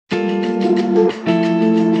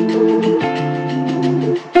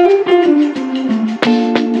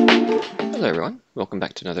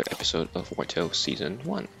back to another episode of Wartales Season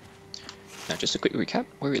 1. Now just a quick recap,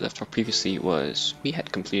 where we left off previously was we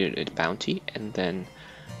had completed a bounty and then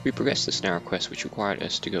we progressed this narrow quest which required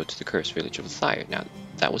us to go to the cursed village of Ludern. Now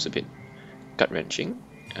that was a bit gut-wrenching,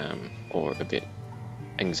 or a bit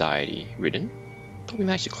anxiety-ridden, but we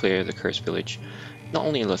managed to clear the cursed village not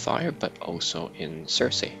only in Ludern but also in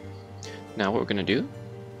Circe. Now what we're going to do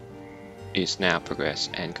is now progress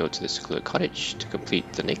and go to the Secluded Cottage to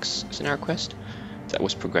complete the next scenario quest that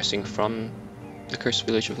was progressing from the cursed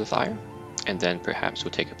village of Ludern, and then perhaps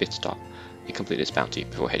we'll take a pit stop and complete this bounty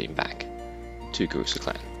before heading back to Guru's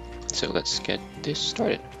clan. So let's get this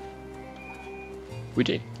started. We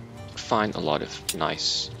did find a lot of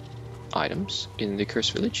nice items in the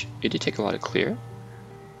cursed village. It did take a lot to clear.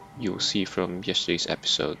 You will see from yesterday's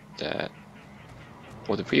episode that,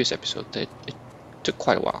 or the previous episode, that it took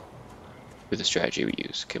quite a while with the strategy we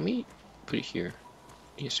use. Can we put it here?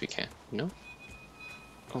 Yes, we can. No?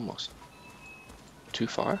 Almost. Too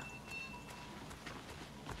far?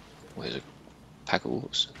 Well, there's a pack of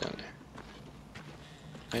wolves down there.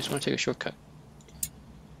 I just want to take a shortcut.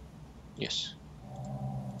 Yes.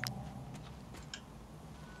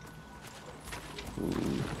 Ooh.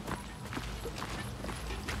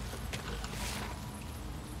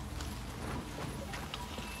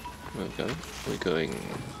 Where are we going? We're going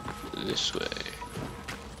this way.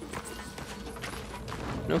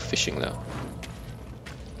 No fishing though.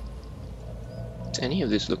 Does any of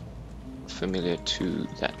this look familiar to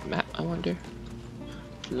that map, I wonder?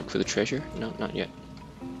 Look for the treasure? No, not yet.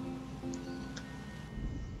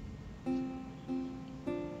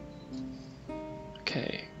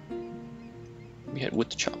 Okay. We had wood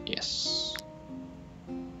to chop, yes.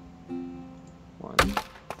 1,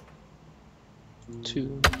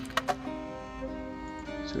 2,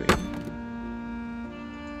 3,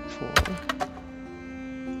 4,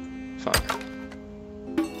 5.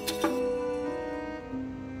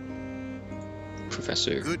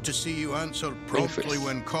 Professor. Good to see you answer promptly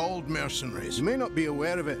when called, mercenaries. You may not be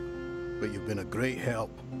aware of it, but you've been a great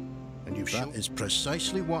help. And that is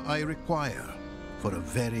precisely what I require for a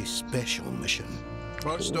very special mission.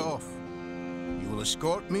 First off, you will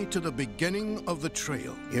escort me to the beginning of the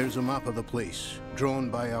trail. Here's a map of the place, drawn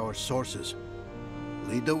by our sources.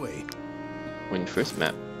 Lead the way. When first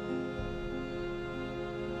map.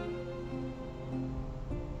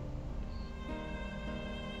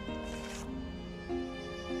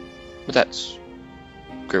 But that's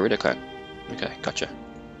Guru's clan. Okay, gotcha.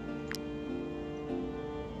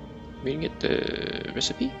 We didn't get the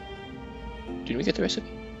recipe? Did we get the recipe?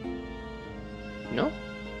 No?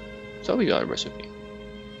 Thought we got a recipe.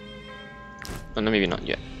 Oh, no, maybe not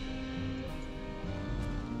yet.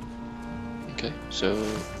 Okay, so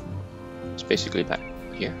it's basically back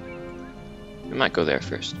here. We might go there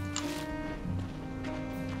first.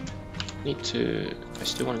 Need to... I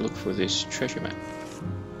still want to look for this treasure map.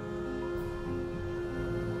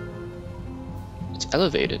 It's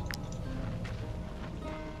elevated.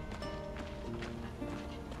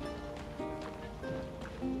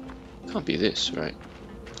 Can't be this, right?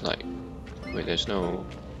 Like, wait, there's no...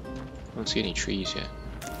 I don't see any trees yet.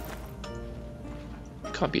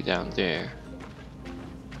 Can't be down there.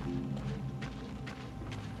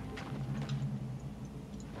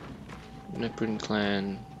 Murwen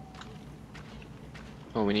clan.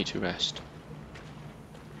 Oh, we need to rest.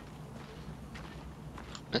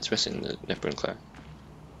 Let's rest in the Murwen clan.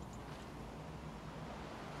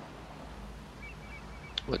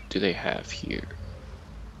 What do they have here?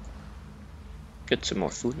 Get some more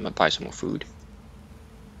food. Might buy some more food.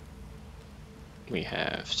 We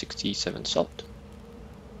have 67 salt.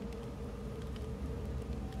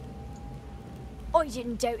 I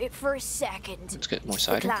didn't doubt it for a second. Let's get more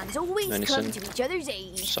cider. Clans always come to each other's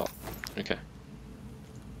aid. Salt. Okay.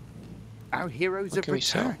 Our heroes have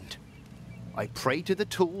returned. I pray to the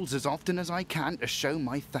tools as often as I can to show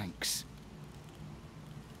my thanks.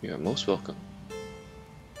 You are most welcome.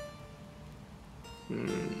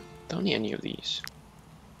 Don't need any of these.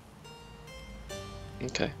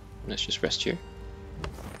 Okay, let's just rest here.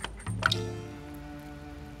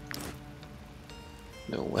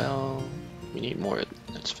 No well. We need more.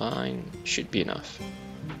 That's fine. Should be enough.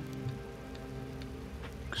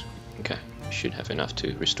 Okay, should have enough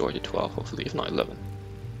to restore to 12, hopefully, if not 11.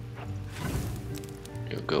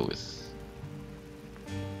 We'll go with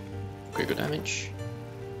greater damage.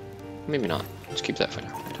 Maybe not. Let's keep that for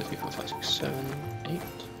now. 2, 3, 4, 5, 6, 7, 8.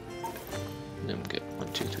 And then we'll get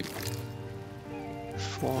 1, 2, 3,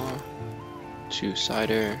 4. 2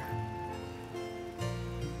 cider.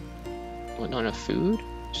 What, not enough food?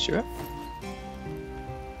 Syrup?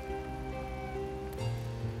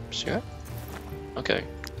 Syrup? Okay,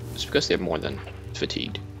 it's because they're more than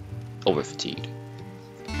fatigued, over fatigued,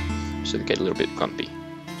 so they get a little bit grumpy.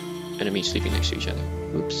 Enemies sleeping next to each other.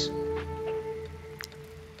 Oops.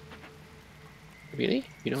 Really?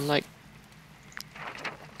 You don't like?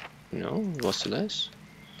 No, Wartales?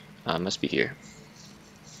 Must be here.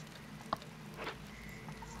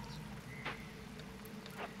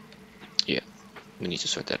 Yeah, we need to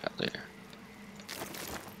sort that out later.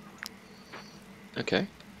 Okay,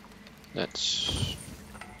 let's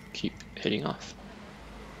keep heading off.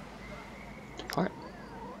 Depart.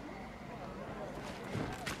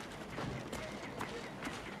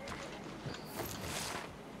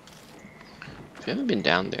 We haven't been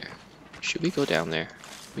down there. Should we go down there?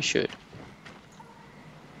 We should.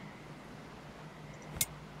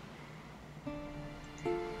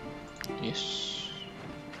 Yes.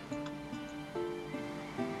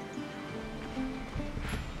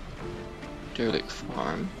 Derelict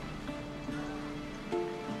farm.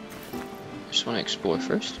 Just want to explore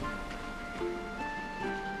first.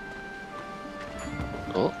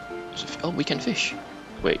 Oh, oh, we can fish.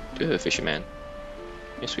 Wait, do we have a fisherman?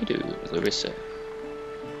 Yes, we do. Larissa.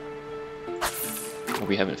 Oh,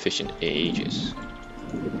 we haven't fished in ages.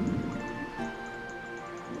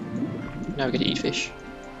 Now we get to eat fish.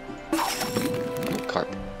 Oh, carp.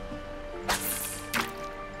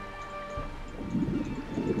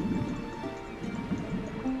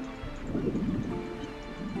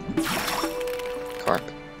 Carp.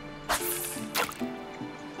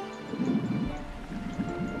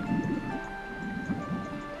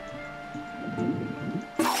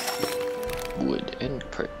 Wood and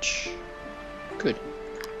perch. Good.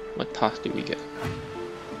 What path do we get?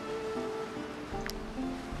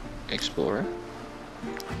 Explorer.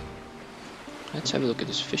 Let's have a look at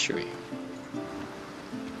this fishery.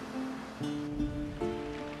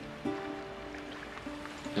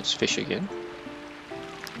 Let's fish again.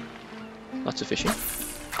 Lots of fishing.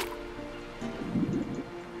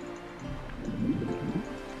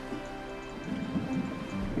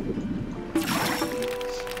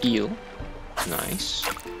 Eel. Nice.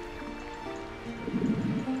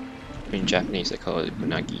 In Japanese they call it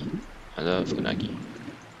unagi. I love unagi.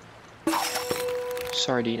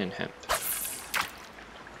 Sardine and hemp.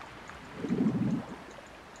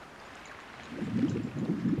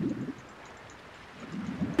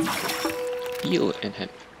 Eel and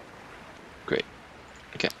hemp. Great.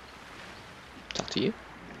 Okay. Talk to you.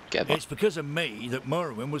 Gabon. It's because of me that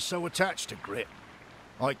Murwen was so attached to Grit.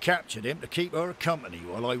 I captured him to keep her company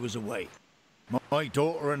while I was away. My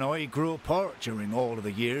daughter and I grew apart during all of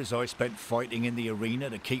the years I spent fighting in the arena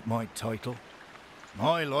to keep my title.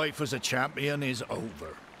 My life as a champion is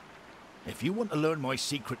over. If you want to learn my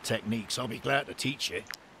secret techniques, I'll be glad to teach you.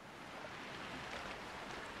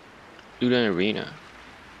 Ludern Arena.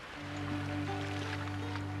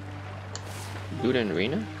 Ludern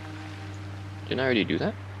Arena? Didn't I already do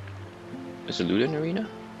that? Is it Ludern Arena?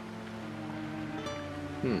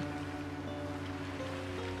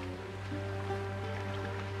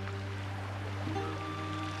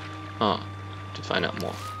 To find out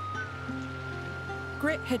more.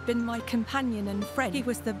 Grit had been my companion and friend. He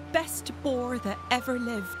was the best boar that ever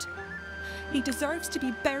lived. He deserves to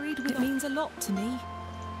be buried with. It means a lot to me.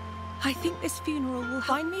 I think this funeral will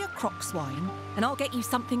find me a crocswine, and I'll get you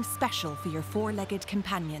something special for your four-legged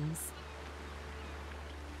companions.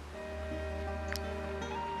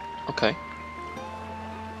 Okay.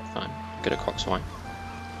 Fine. Get a crocswine.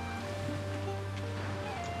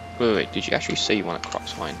 Wait, did you actually say you want a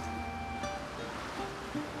crocswine?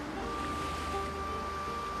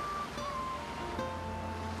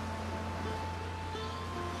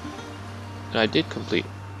 And I did complete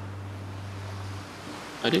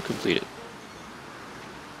it.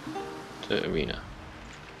 The arena.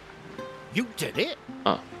 You did it?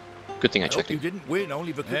 Oh, good thing I checked You it. didn't win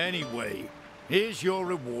only because... Anyway, here's your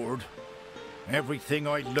reward. Everything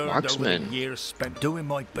I learned over Marksman. the years spent doing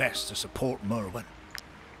my best to support Murwen.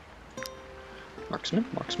 Marksman.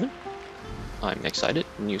 I'm excited.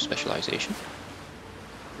 New specialization.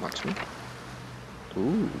 Marksman.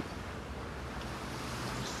 Ooh.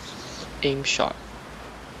 Aim shot.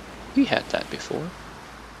 We had that before.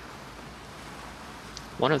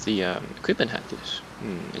 One of the equipment had this.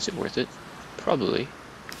 Is it worth it? Probably.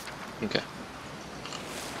 Okay.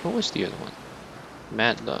 What was the other one?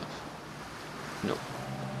 Mad Love. No.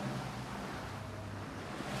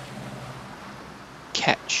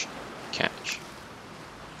 Catch.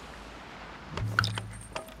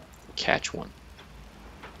 Catch one.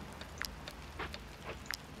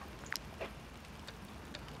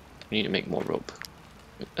 We need to make more rope.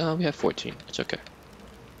 We have 14. It's okay.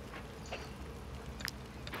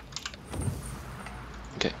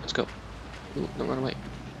 let's go. Ooh, don't run away.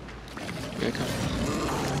 Here I come.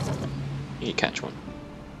 You need to catch one.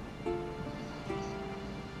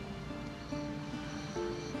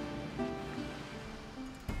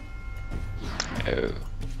 Oh,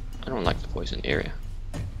 I don't like the poison area.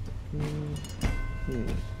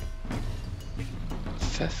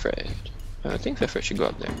 Fefred. I think Fefred should go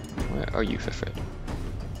up there. Where are you, Fefred?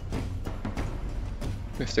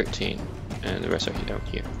 We have 13, and the rest are down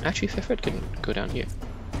here. Actually, Fefred can go down here.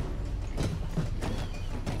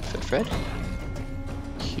 Fefred?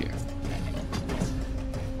 Here.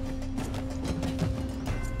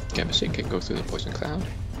 Gambassi can go through the poison cloud.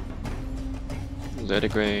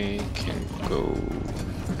 Lettergray can go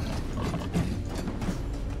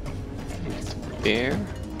with the bear.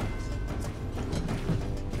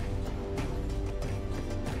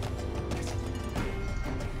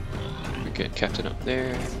 We get Captain up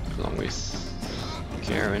there, along with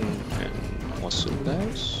Garen and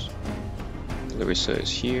Wartales. Larissa is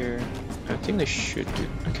here. I think they should do.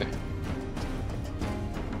 Okay.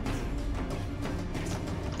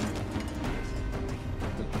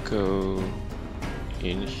 Go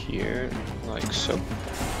in here like so.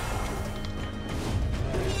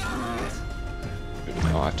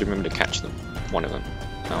 Oh, I have to remember to catch them. One of them.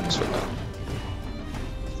 I almost forgot.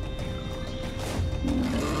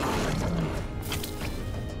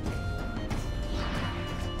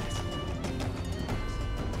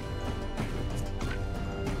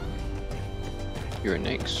 You're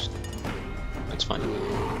next. That's fine.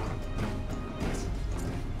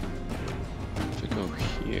 If we go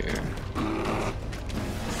here.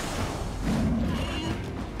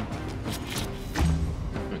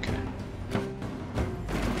 Okay.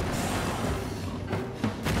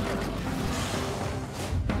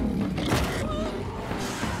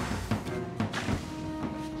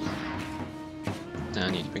 Now I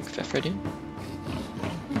need to bring Fefred in.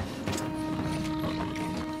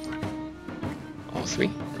 All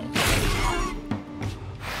three.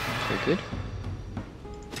 Very good.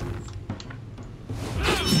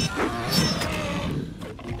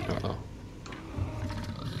 Uh-oh.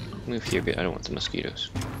 Move here a bit, I don't want the mosquitoes.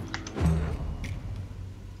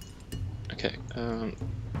 Okay, I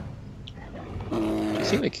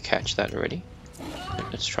think we could catch that already.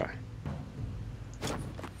 Let's try.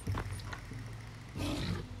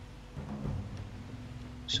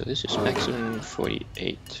 So this is maximum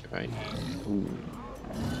 48, right? Ooh.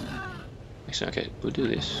 Excellent, okay, we'll do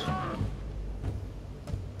this.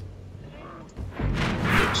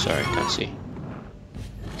 Sorry, can't see.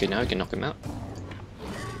 Okay, now I can knock him out.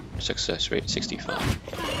 Success rate 65.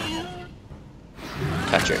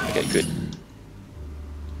 Catcher, okay, good.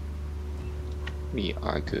 We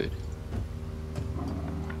are good.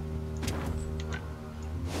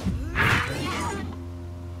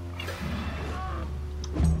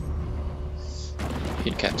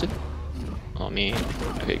 Hit captain. Oh man.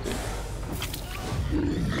 Okay, good.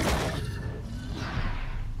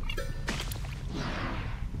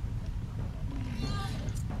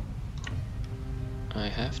 I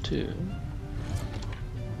have to.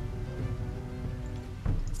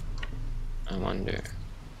 I wonder.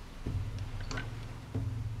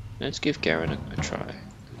 Let's give Garen a try.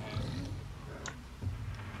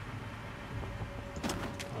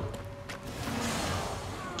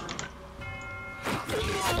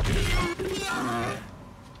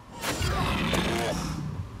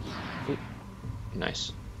 Ooh,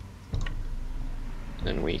 nice. And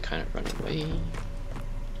then we kind of run away.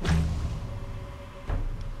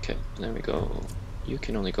 Okay, there we go. You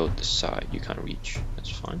can only go this side, you can't reach. That's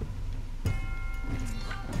fine.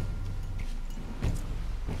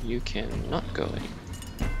 You cannot go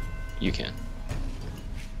anywhere. You can.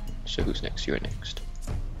 So who's next? You're next.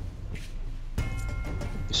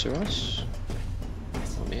 Viseros?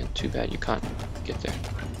 Oh man, too bad you can't get there.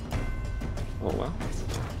 Oh well.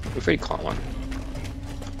 We've already caught one.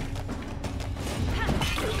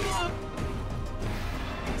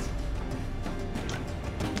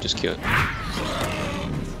 Just kill it.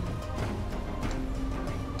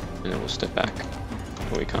 And then we'll step back.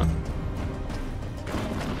 Oh, we can't.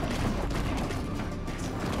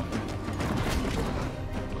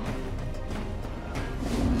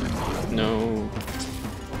 No.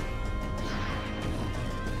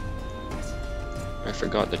 I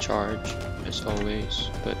forgot the charge, as always,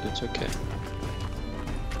 but it's okay.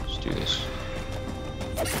 Let's do this.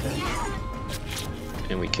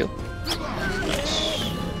 And we kill. Nice.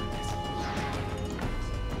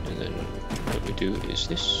 And then what we do is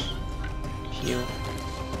this. Heal.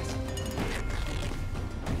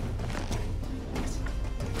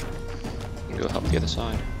 And go help the other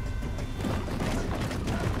side.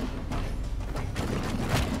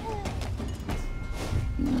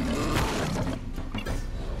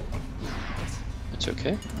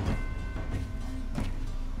 Okay.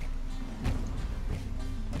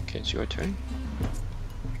 Okay, it's your turn.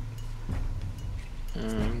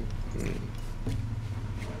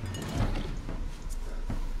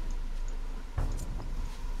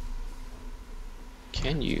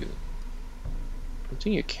 Can you? I don't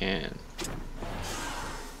think you can.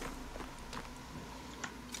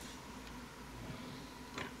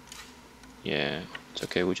 Yeah, it's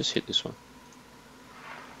okay, we'll just hit this one.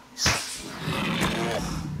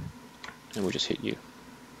 And we'll just hit you.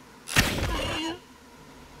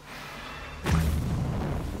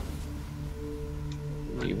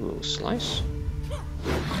 We will slice.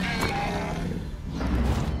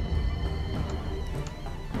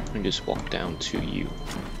 And just walk down to you.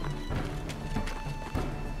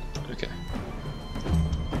 Okay.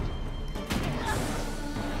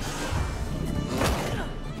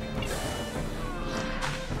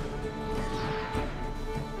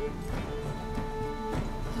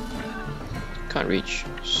 Can't reach,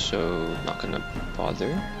 so not gonna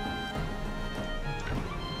bother.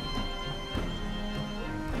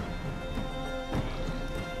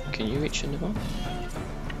 Can you reach in the bomb?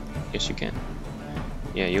 Yes, you can.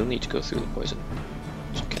 Yeah, you'll need to go through the poison.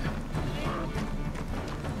 It's okay.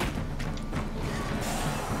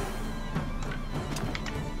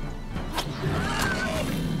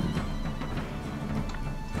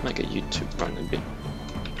 Might get you to run a bit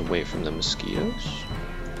away from the mosquitoes.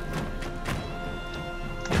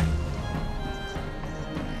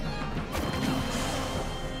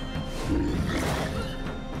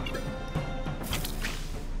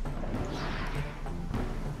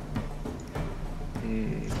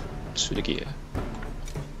 To the gear.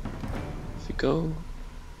 If we go,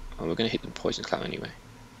 oh, we're gonna hit the poison cloud anyway.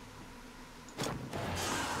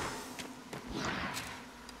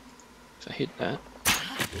 If I hit that,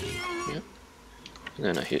 yep, and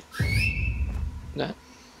then I hit that,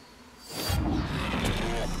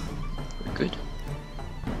 we're good.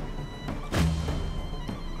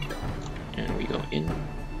 And we go in.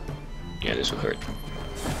 Yeah, this will hurt.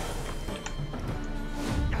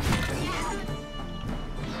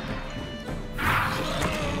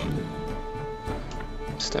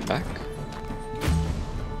 Step back.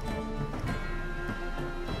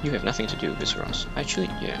 You have nothing to do with Viseros. Actually,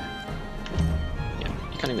 yeah. Yeah,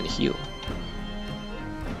 you can't even heal.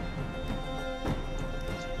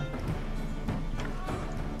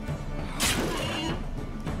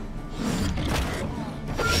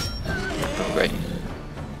 Oh, great.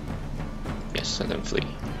 Yes, let them flee.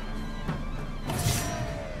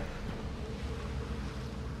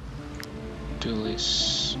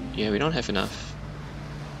 Duelist. Yeah, we don't have enough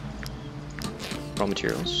raw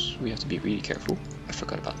materials. We have to be really careful. I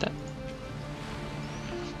forgot about that.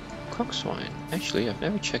 Crocswine. Actually, I've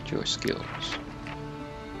never checked your skills.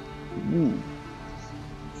 Ooh.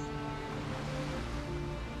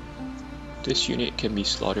 This unit can be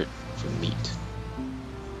slaughtered for meat.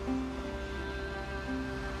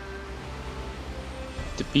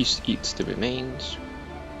 The beast eats the remains,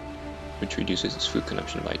 which reduces its food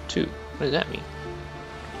consumption by 2. What does that mean?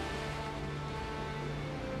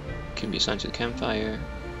 Can be assigned to the campfire.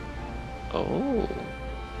 Oh.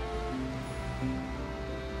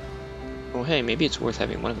 Oh hey, maybe it's worth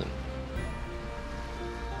having one of them.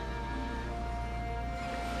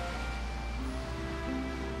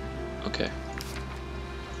 Okay.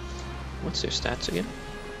 What's their stats again?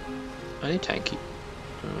 Are they tanky?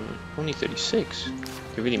 Only 36.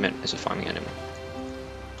 They're really meant as a farming animal.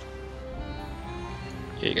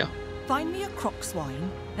 Here you go. Find me a crocswine,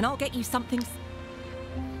 and I'll get you something.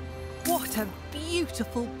 What a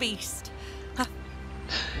beautiful beast!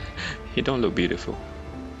 You don't look beautiful.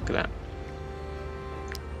 Look at that.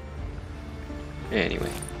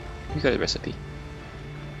 Anyway, we got a recipe.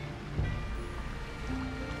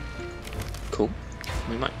 Cool.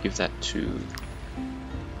 We might give that to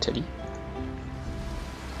Teddy.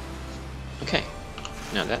 Okay,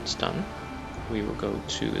 now that's done. We will go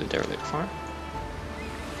to the derelict farm.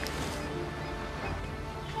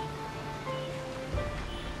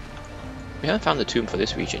 We haven't found the tomb for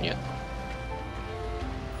this region yet.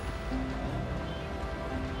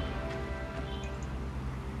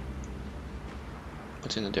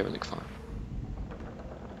 What's in the derelict farm?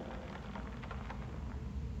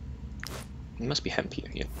 It must be hemp here,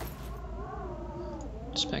 yeah.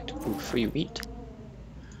 Inspect. Ooh, free wheat.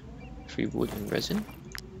 Free wood and resin.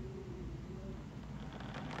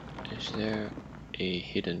 Is there a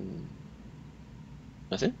hidden...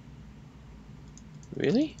 Nothing?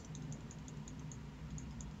 Really?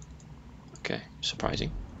 Okay,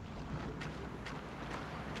 surprising.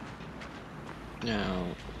 Now,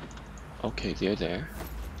 okay, they're there.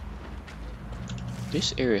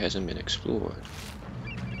 This area hasn't been explored.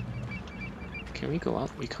 Can we go out?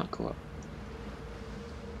 We can't go up.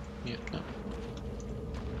 Yep, no.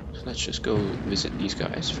 So let's just go visit these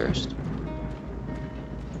guys first.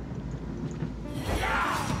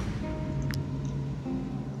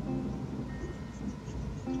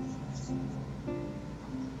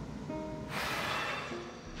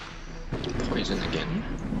 Poison again.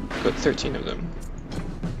 Got 13 of them.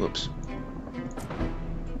 Whoops.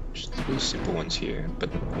 There's 3 simple ones here,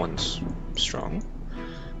 but one's strong.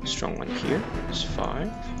 Strong one here is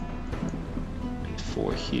 5. And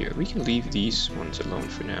 4 here. We can leave these ones alone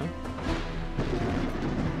for now.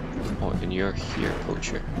 Oh, and you're here,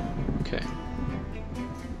 poacher. Okay.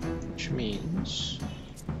 Which means...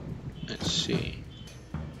 let's see.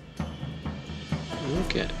 We'll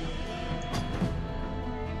get...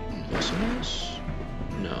 Investments?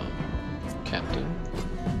 No. Captain.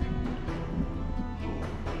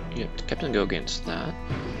 Yep, the captain go against that.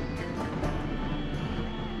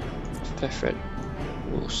 Fefred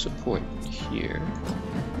will support here.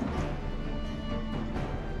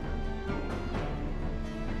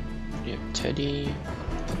 Yep, Teddy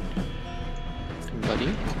and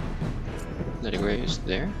Buddy. Lettigray is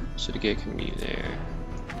there, so the gate can be there.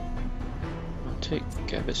 I'll take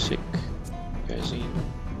Gabasik, Gazine.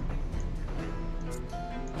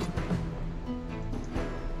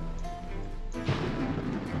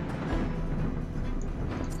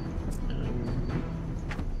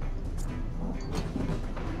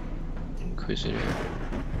 Inquisitor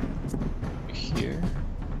here,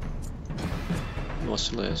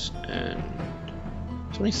 Wartales, and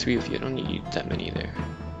there's only 3 of you. I don't need that many there.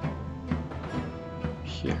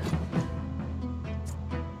 Here,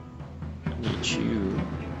 I need you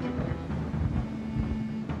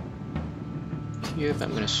here, but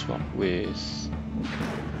I'm gonna swap with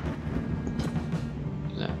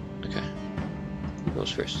that. Okay, who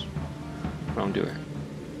goes first? Wrongdoer.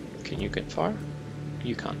 Can you get far?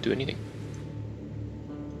 You can't do anything.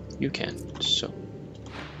 You can, so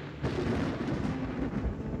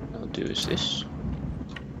I'll do is this.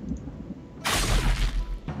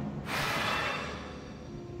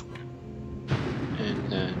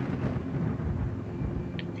 And then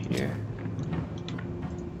here.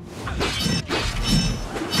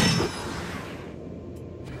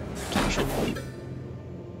 Protection.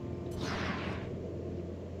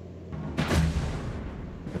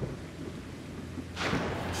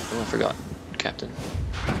 Oh, I forgot. Captain.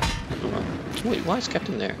 Wait, why is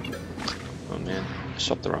Captain there? Oh man, I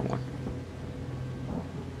swapped the wrong one.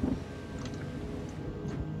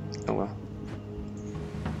 Oh well.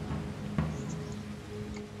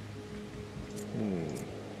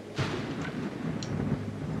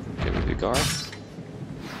 Get rid of the guard.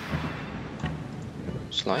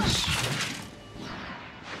 Slice.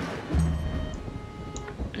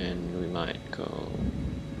 And we might go...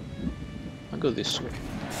 I'll go this way.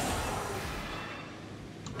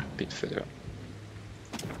 A bit further up.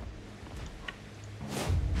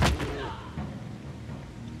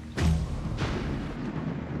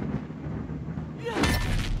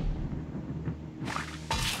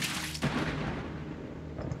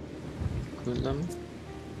 Them.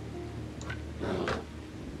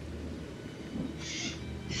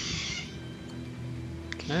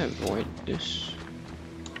 Can I avoid this?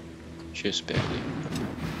 Just barely.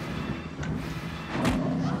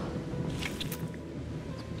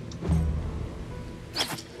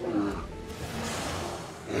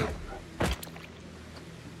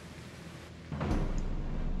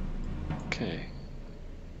 Okay.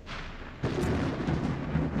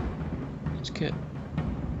 Let's get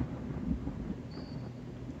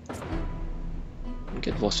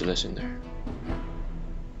Wartales in there.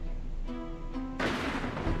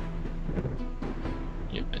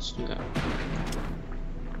 Yep, let's do that.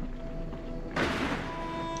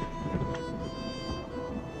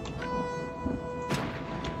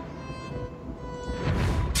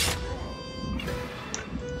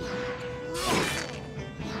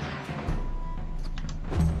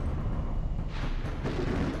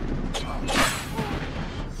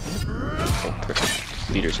 Oh,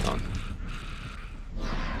 perfect. Leader's on.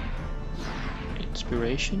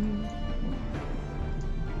 Inspiration.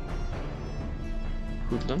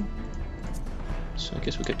 Hoodlum. So I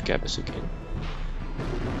guess we get Gabas again.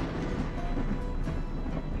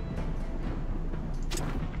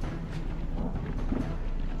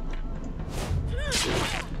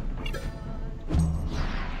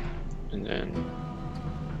 And then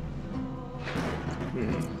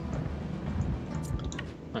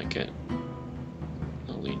I get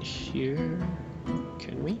a lead here.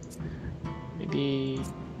 Can we? Maybe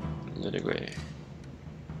Lettigray.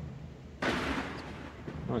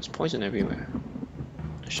 Oh, it's poison everywhere.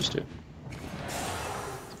 Let's just do it.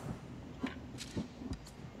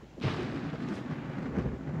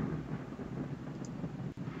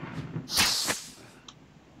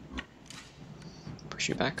 Push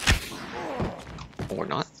you back. Or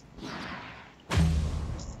not.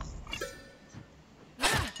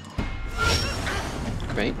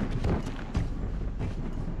 Great.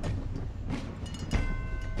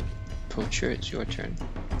 Poacher, it's your turn.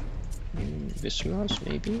 Visceros,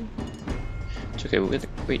 maybe? It's okay, we're gonna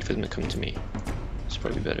wait for them to come to me. It's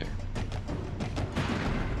probably better.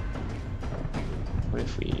 What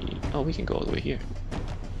if we... Oh, we can go all the way here.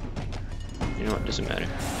 You know what, doesn't matter.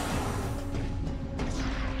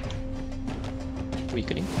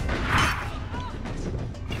 Weakening.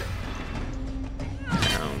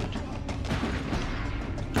 Pound.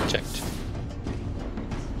 Protect.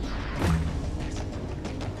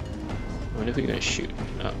 What if we're gonna shoot?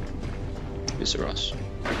 Oh. Visceros.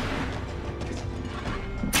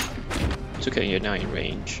 It's okay, you're now in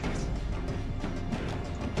range.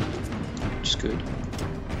 Which is good.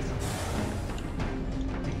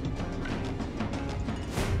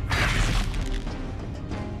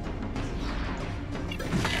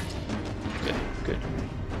 Okay, good.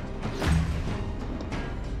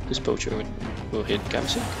 This poacher will hit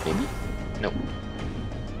Gamsic, maybe? Nope.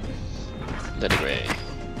 Let it ray.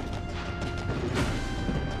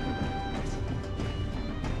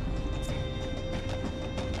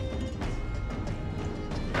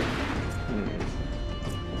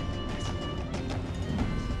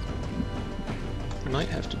 Might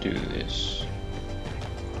have to do this.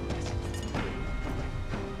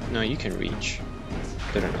 No, you can reach.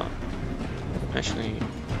 Better not. Actually,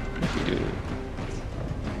 if we do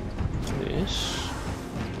this,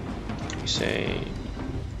 we say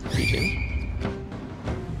region.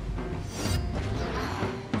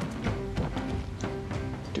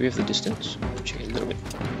 Do we have the distance? Check it a little bit.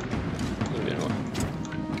 A little bit more.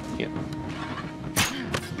 Yep.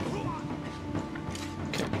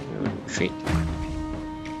 Okay, we'll retreat.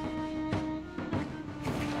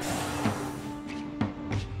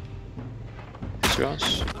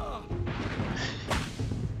 Us.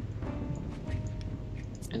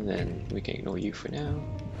 And then we can ignore you for now.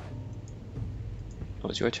 Oh,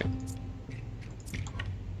 it's your turn.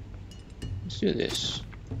 Let's do this.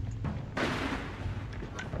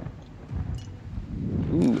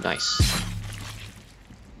 Ooh, nice.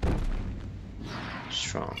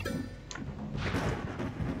 Strong.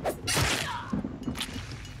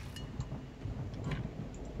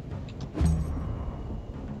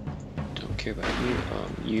 Care about you.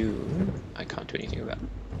 You I can't do anything about.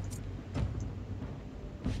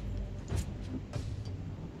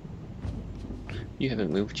 You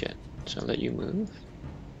haven't moved yet, so I'll let you move.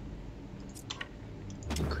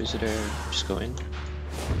 Inquisitor, just go in.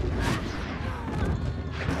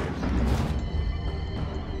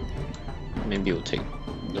 Maybe we'll take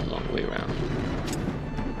the long way around.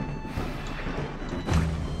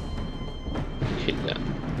 Hit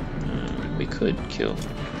them. We could kill.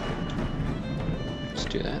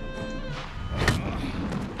 Do that.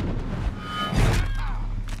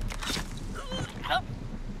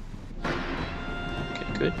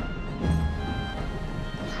 Okay, good.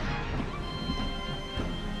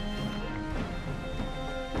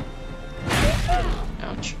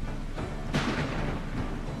 Ouch.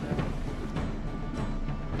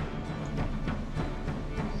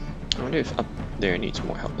 I wonder if up there needs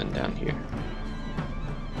more help than down here.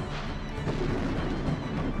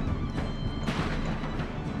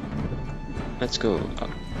 Let's go up.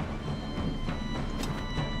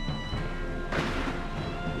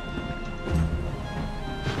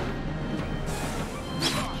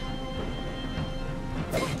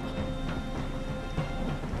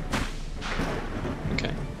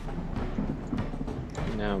 Okay.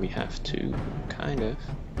 Now we have to kind of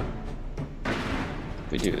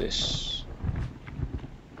do this.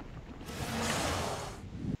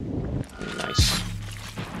 Nice.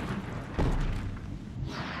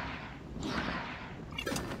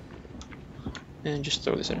 And just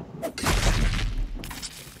throw this at him.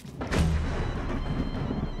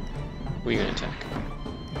 Who are you gonna attack?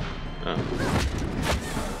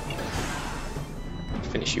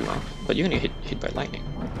 Finish you off. But you're gonna get hit by lightning.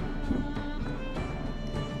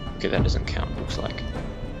 Okay, that doesn't count, looks like.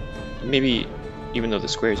 Maybe, even though the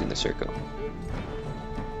square is in the circle,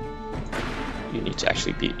 you need to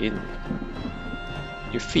actually be in...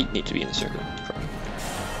 Your feet need to be in the circle.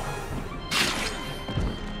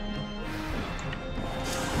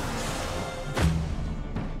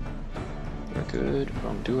 Good,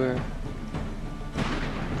 wrongdoer.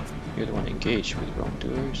 You're the one engaged with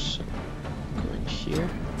wrongdoers, so go in up here.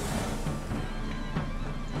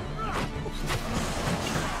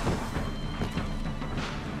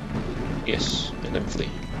 Yes, let them flee.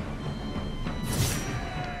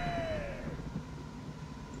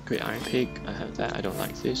 Great Iron Pig, I have that, I don't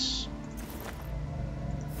like this.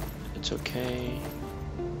 It's okay.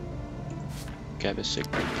 Gabasic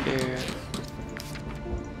repair.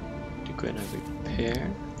 Degrena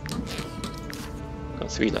repair.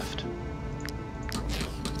 Got 3 left.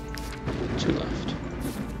 2 left.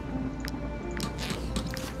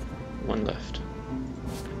 1 left.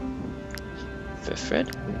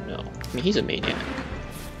 Fred? No. I mean, he's a maniac.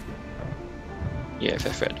 Yeah,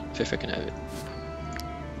 Fred. Fred can have it.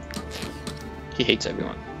 He hates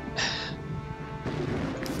everyone.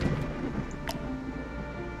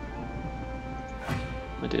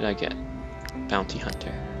 What did I get? Bounty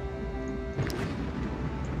Hunter.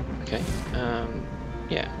 Okay,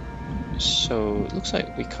 yeah. So, it looks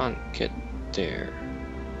like we can't get there.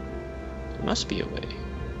 There must be a way,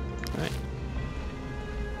 right?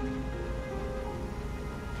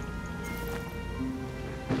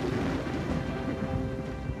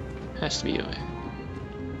 Has to be a way.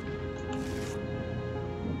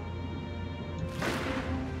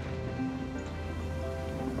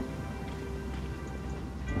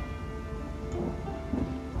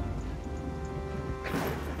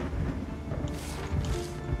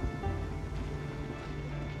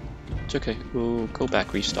 It's okay, we'll go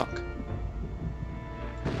back, restock.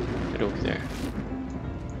 Get over there.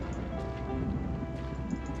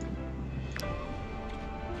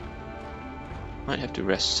 Might have to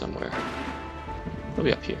rest somewhere. We'll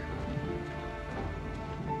be up here.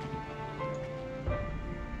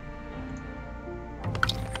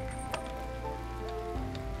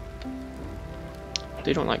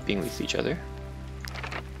 They don't like being with each other.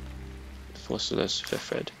 Fossilis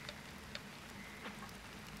Fefred.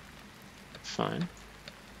 Fine.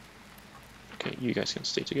 Okay, you guys can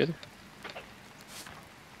stay together.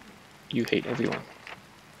 You hate everyone.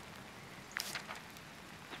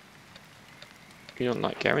 You don't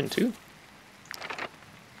like Garen too?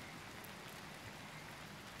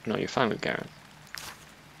 No, you're fine with Garen.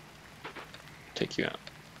 Take you out.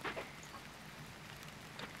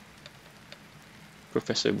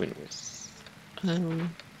 Professor Winworth. Can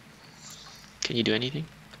you do anything?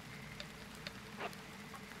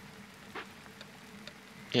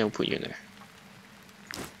 Yeah, we'll put you in there.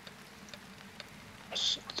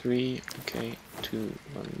 3, okay, 2,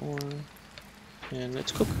 1 more. And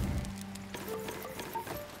let's cook.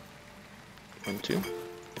 1, 2,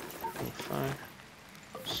 4, 5,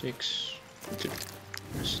 6, 2.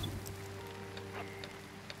 Rest.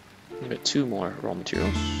 We got 2 more raw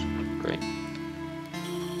materials. Great.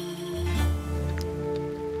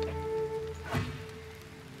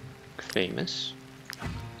 Famous.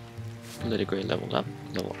 Litigray leveled up.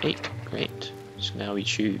 Level 8. Great. So now we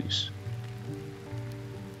choose.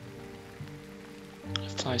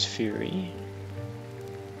 Fly's Fury.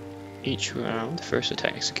 Each round, the first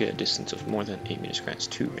attack executes a distance of more than 8 meters, grants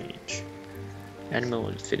 2 range. Animal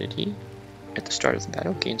Affinity. At the start of the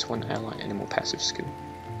battle, gains 1 ally animal passive skill.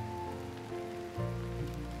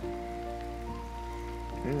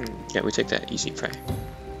 Yeah, we take that easy prey.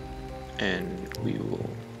 And we will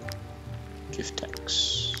give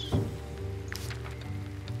Dex.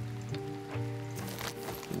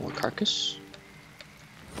 More carcass.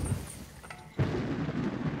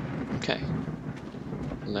 Okay.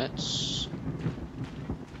 Let's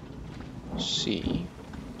see.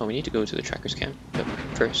 Oh, we need to go to the tracker's camp, but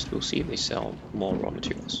first we'll see if they sell more raw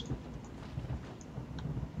materials.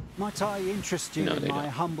 Might I interest you in my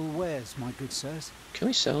humble wares, my good sirs? Can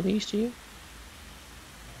we sell these to you?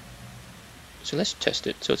 So let's test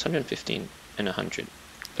it. So it's 115 and 100,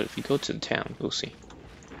 but if we go to the town, we'll see.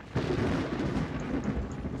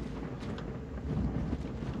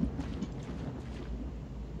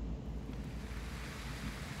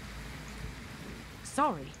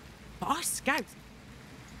 Sorry, but I scout.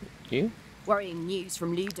 You? Worrying news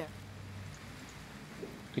from Ludern.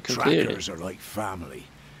 Trackers are like family.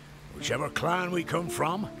 Whichever clan we come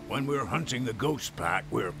from, when we're hunting the ghost pack,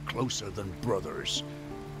 we're closer than brothers.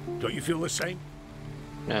 Don't you feel the same?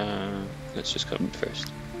 Let's just go first.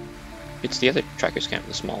 It's the other tracker's camp,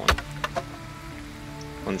 the small one.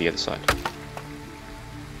 On the other side.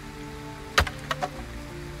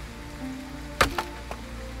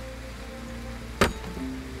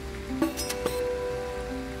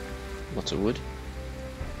 Lots of wood.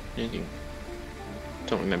 Anything?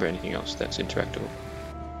 Don't remember anything else that's interactable.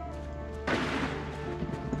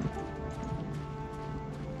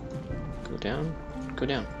 Go down. Go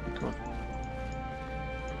down. Come on.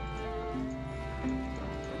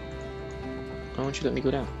 Why won't you let me go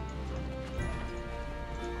down?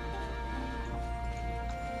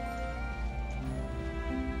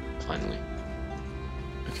 Finally.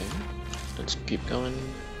 Okay, let's keep going.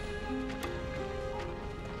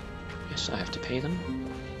 Yes, I have to pay them.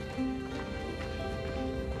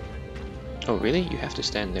 Oh, really? You have to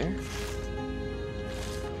stand there?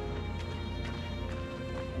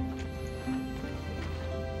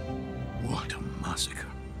 What a massacre.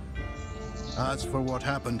 As for what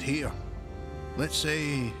happened here,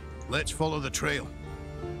 let's follow the trail.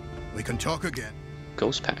 We can talk again.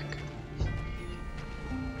 Ghost pack.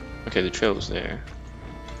 Okay, the trail's there.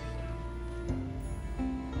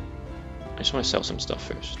 I just want to sell some stuff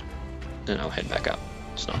first. Then I'll head back out.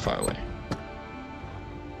 It's not far away.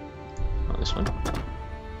 Oh, this one.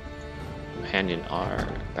 We'll hand in our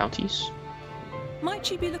bounties. Might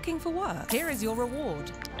you be looking for work? Here is your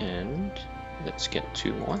reward. And let's get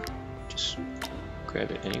 2 more. Just grab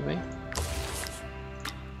it anyway.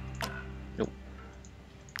 Nope.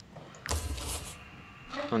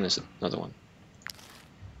 Oh, and there's another one.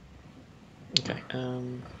 Okay,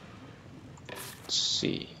 let's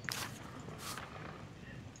see.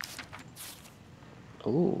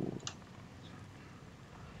 Oh,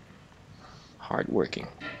 hardworking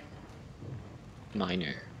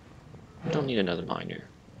miner. We don't need another miner.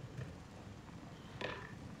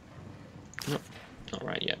 Nope, not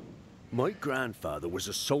right yet. My grandfather was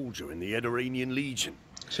a soldier in the Ediranian Legion.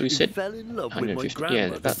 So he said he fell in love with my 150.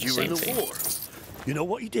 grandmother Yeah, about the during same the thing. war. You know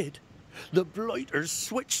what he did? The blighters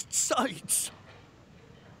switched sides.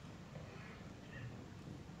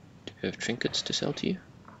 Do we have trinkets to sell to you?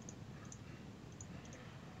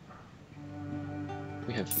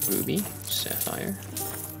 We have ruby, sapphire,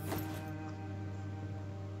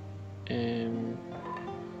 and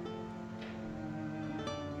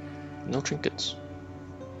no trinkets.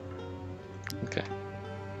 Okay,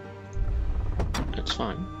 that's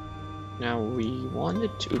fine. Now we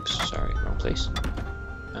wanted to, oops, sorry, wrong place.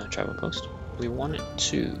 Travel post. We wanted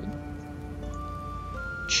to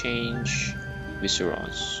change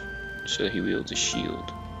Viseros so that he wields a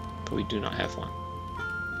shield, but we do not have one.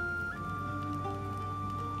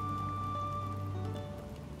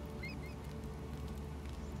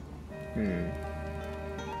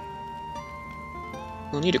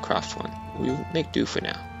 We'll need to craft one. We'll make do for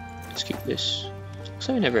now. Let's keep this. Looks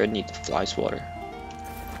like we never need the fly swatter.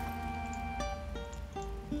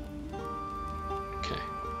 Okay.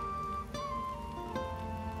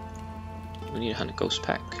 We need to hunt a ghost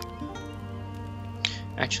pack.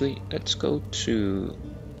 Actually, let's go to...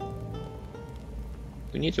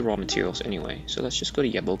 We need the raw materials anyway, so let's just go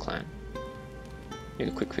to Yebo Clan. Make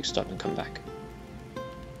a quick stop and come back.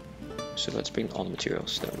 So let's bring all the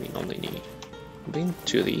materials that we normally need. I'll bring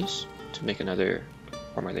 2 of these to make another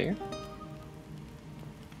armor layer.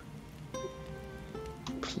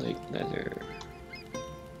 Plate leather.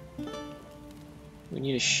 We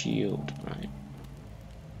need a shield, right?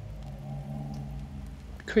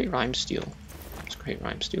 Create rime steel. Let's create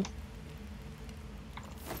rime steel.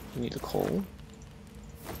 We need the coal.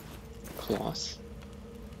 Cloth.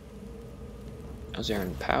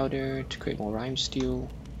 Azaran powder to create more rime steel.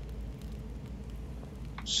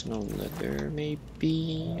 Snow leather,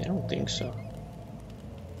 maybe? I don't think so.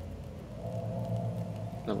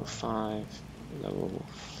 Level 5. Level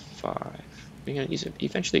 5. We're gonna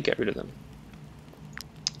eventually get rid of them.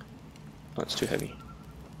 Oh, it's too heavy.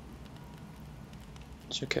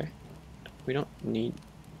 It's okay. We don't need...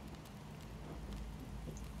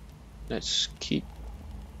 Let's keep...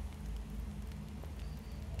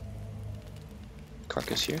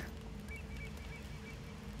 carcass here.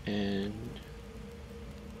 And...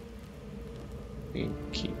 we can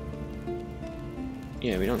keep...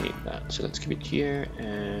 yeah, we don't need that, so let's keep it here,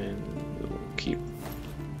 and we'll keep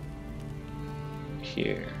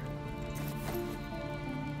here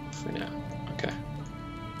for now. Okay.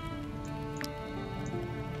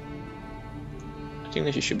 I think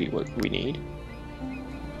this should be what we need.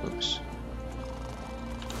 Oops.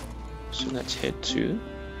 So let's head to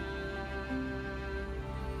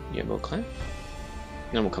Yebo Clan,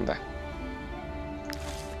 and then we'll come back.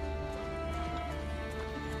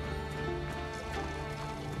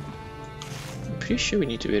 Pretty sure we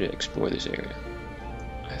need to be able to explore this area.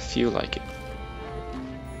 I feel like it.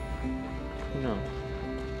 No.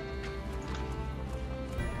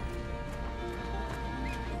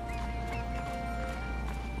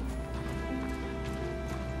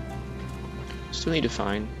 Still need to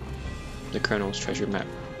find the Colonel's treasure map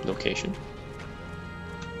location.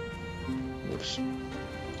 Oops.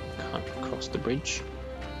 Can't cross the bridge.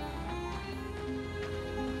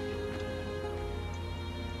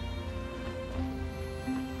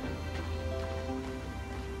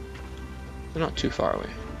 We're not too far away.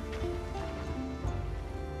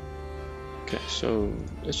 Okay, so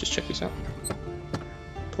let's just check these out.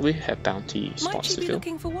 Probably have bounty spots Might you to be fill.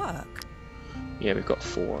 looking for work? Yeah, we've got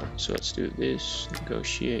 4. So let's do this.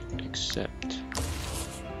 Negotiate, accept.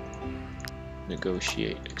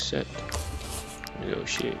 Negotiate, accept.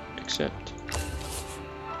 Negotiate, accept.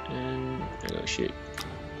 And negotiate,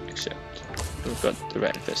 accept. And we've got the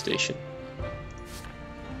rat infestation.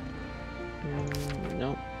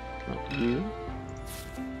 No, not you.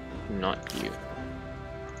 Not you.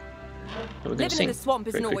 Living in the swamp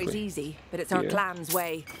isn't always quickly. easy, but it's our Yeah. clan's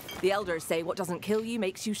way. The elders say what doesn't kill you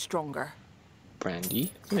makes you stronger.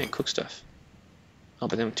 Brandy. I'm gonna cook stuff. Oh,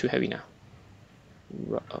 but then I'm too heavy now.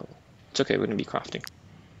 Uh-oh. It's okay, we're gonna be crafting.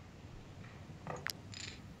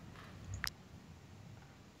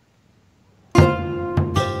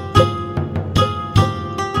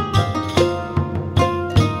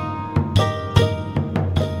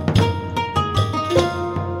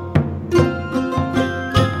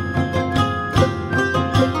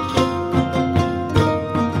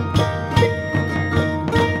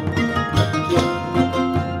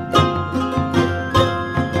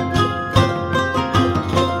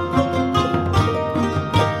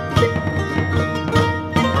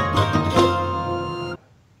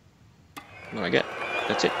 What do I get?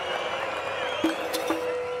 That's it.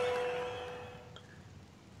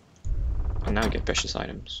 And now I get precious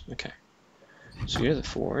items. Okay. So here's the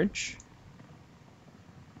forge.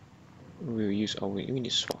 We'll use, oh, we need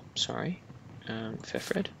to swap, sorry.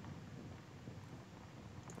 Fefred.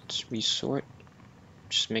 Let's resort.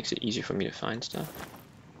 Just makes it easier for me to find stuff.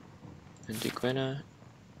 And Dequena.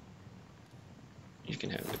 You can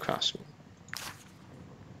have the crossman.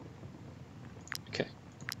 Okay.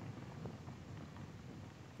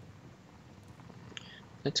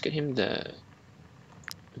 Let's get him the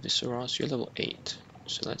Visceros. You're level 8.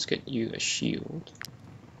 So let's get you a shield.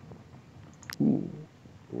 Ooh.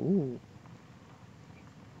 Ooh.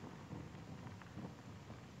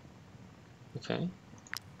 Okay.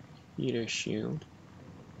 Eater shield.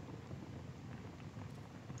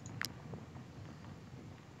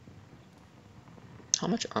 How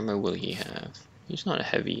much armor will he have? He's not a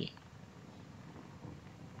heavy.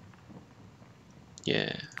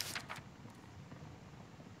 Yeah.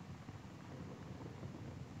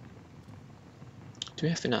 Do we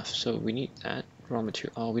have enough? So we need that raw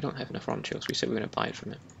material. Oh, we don't have enough raw materials. We said we were going to buy it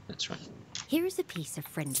from him. That's right. Here's a piece of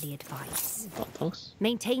friendly advice. Both.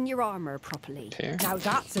 Maintain your armor properly. Pair. Now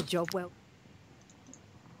that's a job well.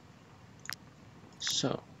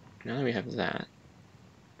 So, now that we have that,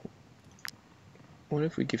 what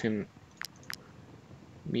if we give him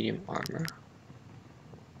medium armor?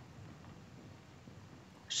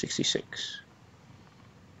 66.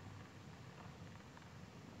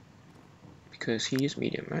 Because he is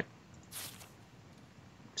medium, right?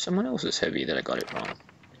 Someone else is heavy that I got it wrong.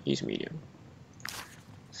 He's medium.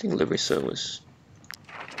 I think Larissa was,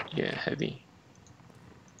 yeah, heavy.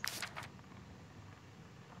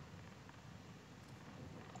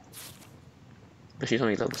 But she's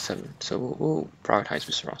only level 7, so we'll prioritize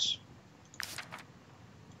Visceros.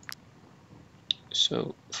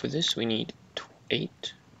 So for this we need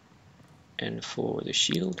 8, and for the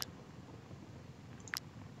shield,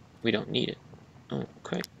 we don't need it. Oh,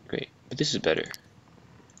 okay, great. But this is better.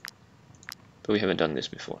 But we haven't done this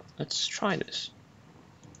before. Let's try this.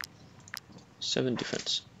 7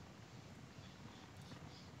 defense.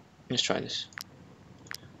 Let's try this.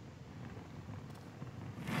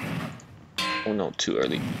 Oh no, too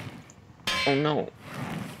early. Oh no.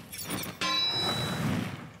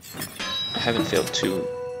 I haven't failed 2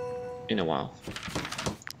 in a while.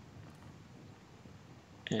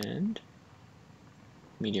 And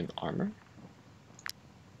medium armor.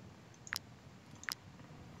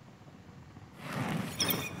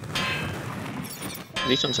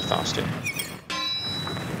 These ones are faster.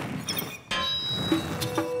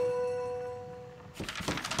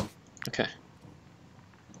 Okay.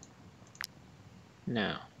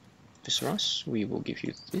 Now, Visceros, we will give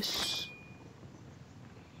you this.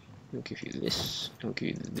 We'll give you this. And we'll give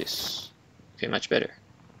you this. Okay, much better.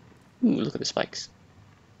 Ooh, look at the spikes.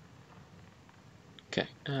 Okay,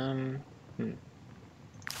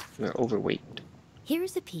 we're overweight.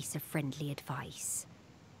 Here's a piece of friendly advice.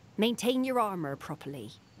 Maintain your armor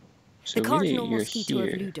properly. So the cardinal really, mosquito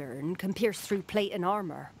here. of Ludern can pierce through plate and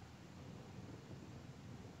armor.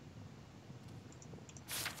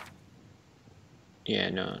 Yeah,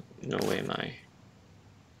 no way am I.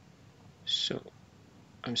 So,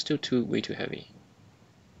 I'm still way too heavy.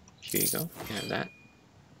 Here you go, you can have that.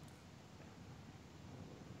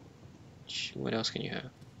 What else can you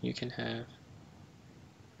have? You can have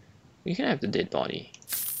You can have the dead body.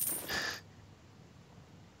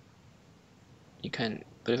 You can,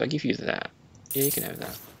 but if I give you that, yeah, you can have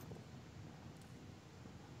that.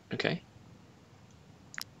 Okay.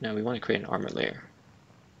 Now we want to create an armor layer.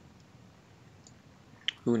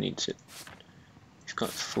 Who needs it? We've got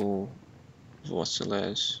full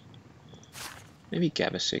Wartales. Maybe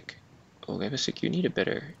Gabasic. Oh, Gabasic, you need a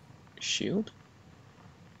better shield.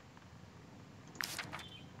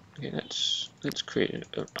 Okay, let's create an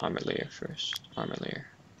armor layer first. Armor layer.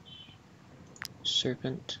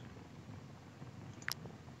 Serpent.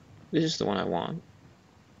 This is the one I want.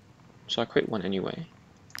 So I'll create one anyway.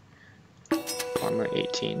 Armor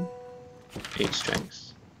 18. 8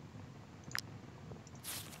 strength.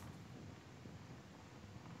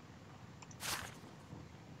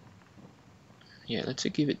 Yeah, let's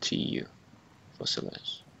give it to you,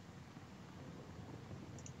 Fossiles.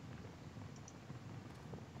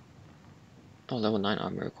 Oh, level 9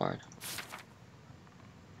 armor required.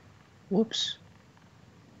 Whoops.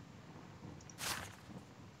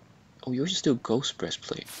 Oh, yours is still ghost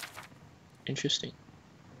breastplate. Interesting.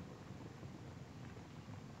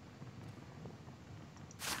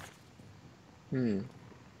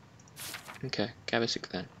 Okay, Gabasic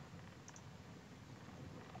then.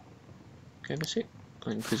 Gabasic?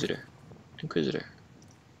 Oh, Inquisitor. Inquisitor.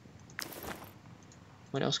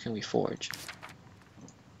 What else can we forge?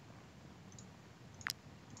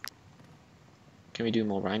 Can we do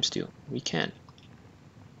more rhyme steel? We can.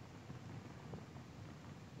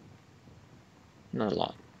 Not a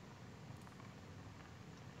lot.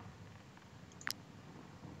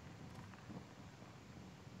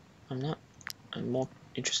 I'm more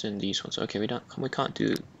interested in these ones. Okay, we can't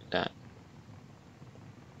do that.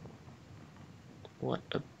 What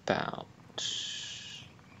about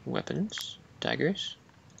weapons? Daggers?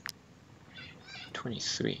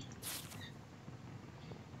 23.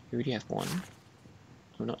 You already have one.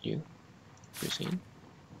 Oh, not you. Cuisine.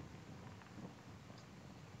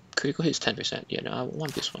 Critical hits 10%. Yeah, no, I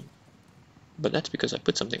want this one. But that's because I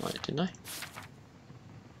put something on it, didn't I?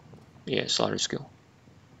 Yeah, slaughter skill.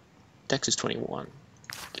 Dex is 21.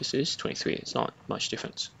 This is 23. It's not much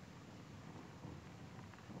difference.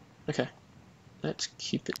 Okay. Let's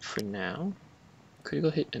keep it for now. Critical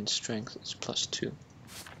hit and strength is +2.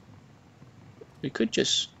 We could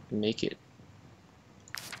just make it.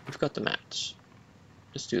 We've got the mats.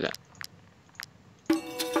 Let's do that.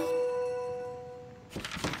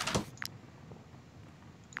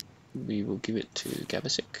 We will give it to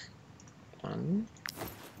Gabasic. 1.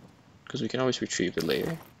 Because we can always retrieve the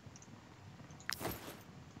layer.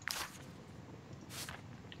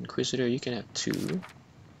 Inquisitor, you can have 2.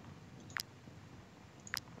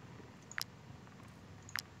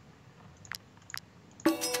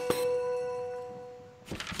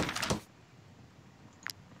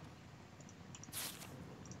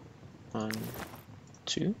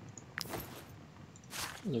 Two.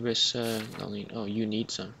 Larissa, oh, you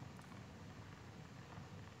need some.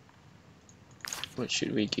 What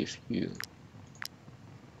should we give you?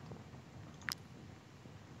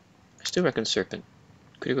 I still reckon Serpent.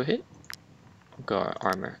 Critical hit? Gar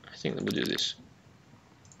armor. I think that we'll do this.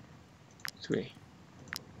 3.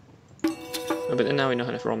 Oh, but then now we know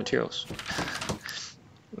how to raw materials.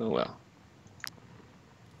 Oh well.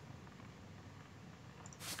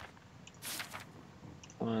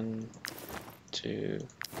 One, 2,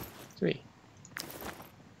 3.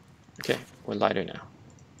 Okay, we're lighter now.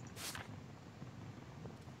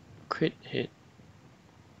 Crit hit.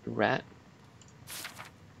 Rat.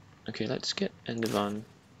 Okay, let's get Endeavon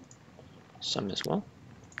some as well.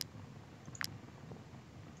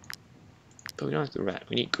 But we don't have the rat,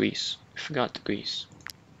 we need grease. We forgot the grease.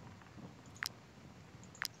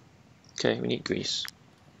 Okay, we need grease.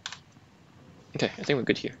 Okay, I think we're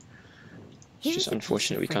good here. It's just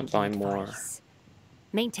unfortunate we can't buy more.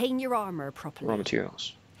 Maintain your armor properly. Raw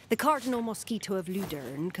materials. The cardinal mosquito of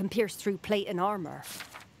Ludern can pierce through plate and armor.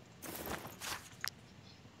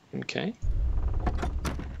 Okay.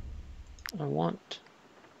 I want.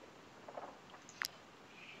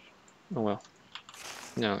 Oh well.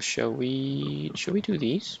 Now, shall we do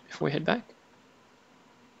these before we head back?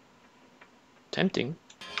 Tempting.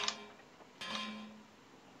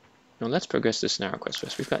 No, let's progress this narrow quest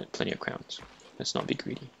first. We've got plenty of crowns. Let's not be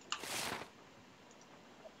greedy.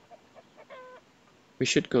 We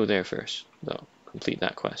should go there first, though. Complete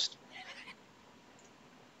that quest.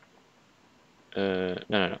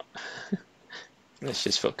 No. Let's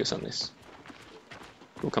just focus on this.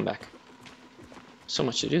 We'll come back. So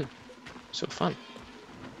much to do. So fun.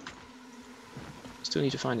 Still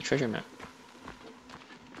need to find the treasure map.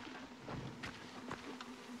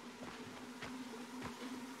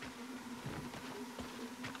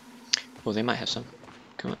 Oh, they might have some.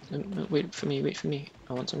 Come on, wait for me, wait for me.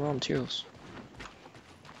 I want some raw materials.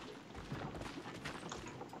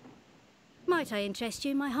 Might I interest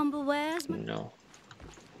you in my humble wares? No.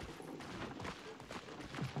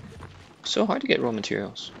 So hard to get raw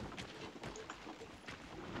materials.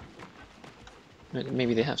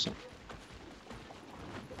 Maybe they have some.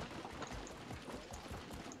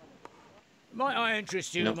 Might I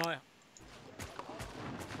interest you in my...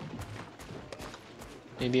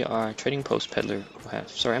 Maybe our trading post peddler will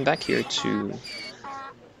have. Sorry, I'm back here to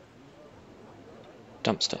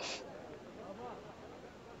dump stuff.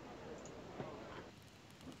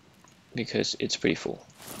 Because it's pretty full.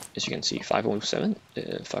 As you can see, 507,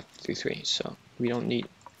 533, so we don't need...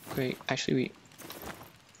 Great, actually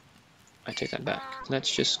I take that back.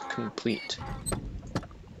 Let's just complete.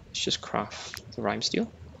 Let's just craft the rhyme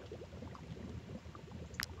steel.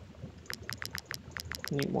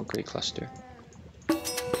 Need one great cluster.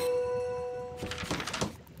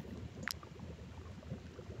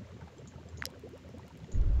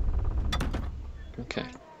 Okay.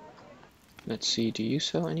 Let's see, do you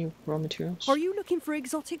sell any raw materials? Are you looking for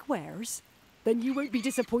exotic wares? Then you won't be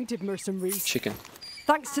disappointed, mercenaries. Chicken.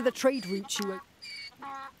 Thanks to the trade routes you won't...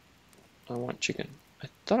 I want chicken. I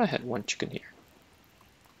thought I had one chicken here.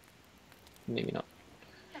 Maybe not.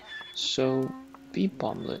 So, bee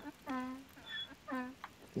bomblet.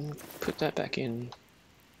 Put that back in.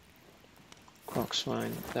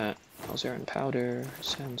 Crocswine, that. Alzaran powder,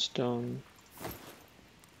 sandstone.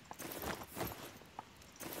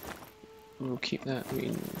 We'll keep that.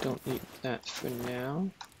 We don't need that for now.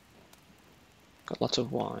 Got lots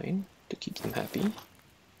of wine to keep them happy. And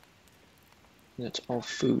that's all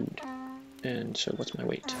food. And so what's my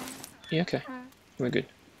weight? Yeah, okay. We're good.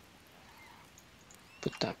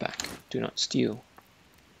 Put that back. Do not steal.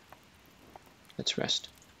 Let's rest.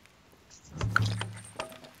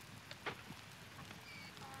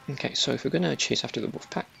 Okay, so if we're gonna chase after the wolf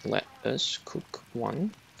pack, let us cook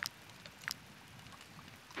 1.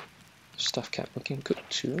 Stuffed cat looking cook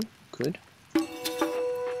 2. Good.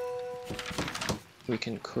 We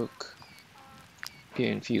can cook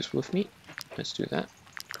beer infused wolf meat. Let's do that.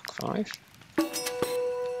 Cook 5.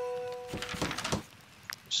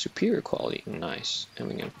 Superior quality, nice. And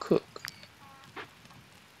we can cook.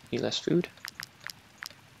 Need less food.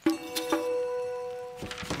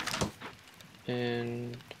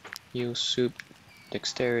 And use soup,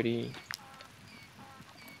 dexterity,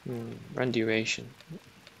 run duration.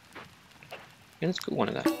 Yeah, let's cook 1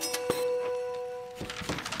 of that.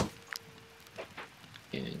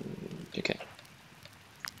 And okay.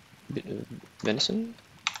 A bit of venison.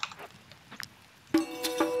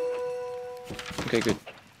 Okay, good.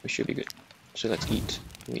 We should be good. So let's eat.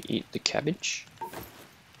 We eat the cabbage.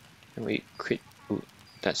 And we crit. Ooh,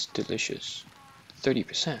 that's delicious.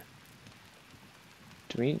 30%.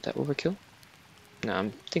 Do we need that overkill? No,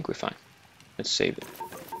 I think we're fine. Let's save it.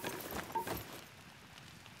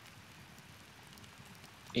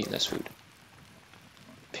 Eat less food.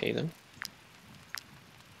 Pay them.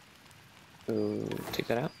 Take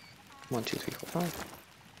that out. 1, 2, 3, 4, 5.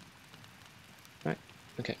 Right.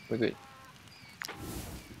 Okay, we're good.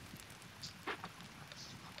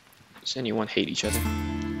 Does anyone hate each other?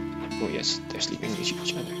 Oh yes, they're sleeping with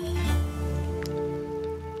each other.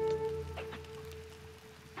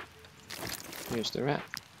 Here's the rat.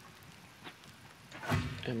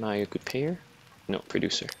 Am I a good payer? No,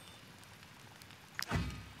 producer.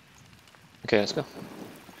 Okay, let's go.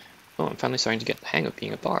 Oh, I'm finally starting to get the hang of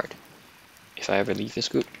being a bard. If I ever leave this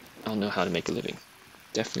group, I'll know how to make a living.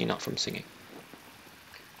 Definitely not from singing.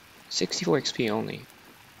 64 XP only.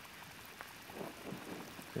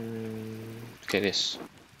 Okay, this.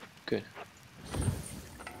 Good.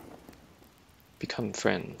 Become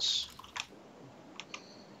friends.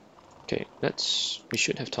 Okay, we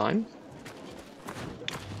should have time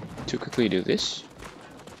to quickly do this.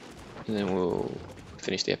 And then we'll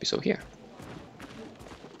finish the episode here.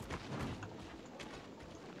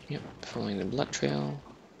 Yep, following the blood trail.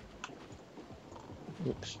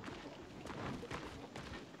 Oops.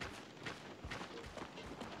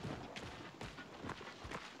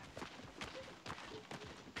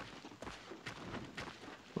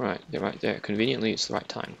 Right, they're right there. Conveniently, it's the right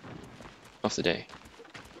time of the day.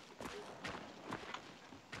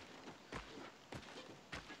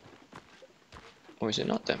 Or is it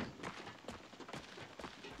not them?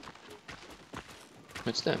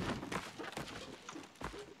 It's them.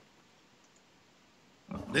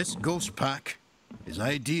 This ghost pack is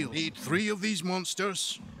ideal. Need 3 of these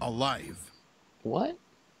monsters alive. What?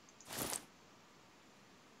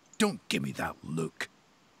 Don't give me that look.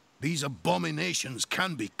 These abominations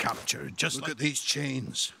can be captured. Just look at these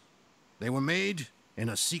chains. They were made in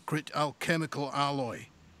a secret alchemical alloy,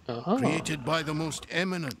 Uh-huh. created by the most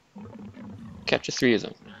eminent. Capture 3 of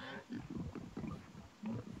them.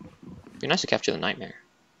 Be nice to capture the nightmare.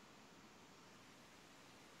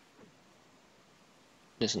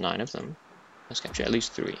 There's 9 of them. Let's capture at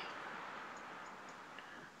least 3.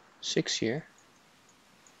 6 here.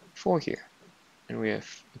 4 here. And we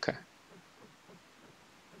have... okay.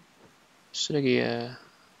 Sudagia...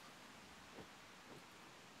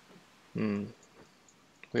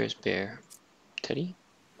 Where's Bear? Teddy?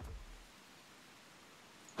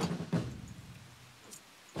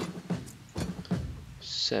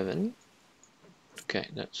 Seven. Okay,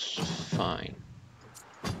 that's fine.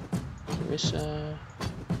 Carissa,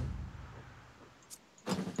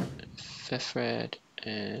 Fefred,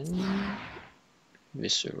 and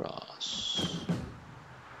Viseros.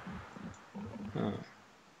 Huh.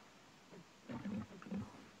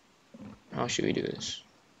 How should we do this?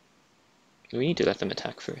 We need to let them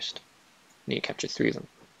attack first. We need to capture 3 of them.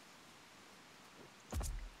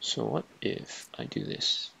 So what if I do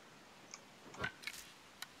this?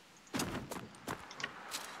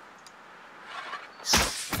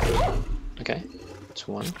 Okay, that's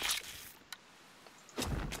 1.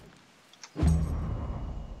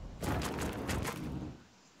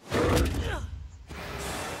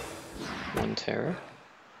 One terror.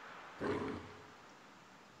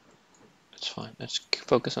 That's fine. Let's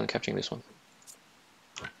focus on capturing this one.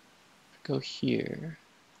 Go here.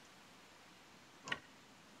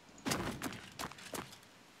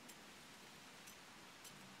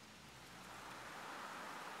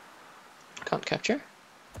 Can't capture?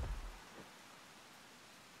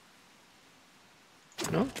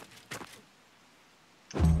 No?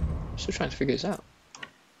 Still trying to figure this out.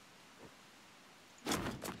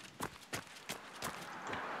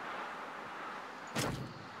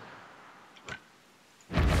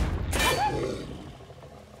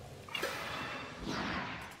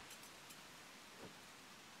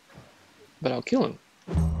 But I'll kill him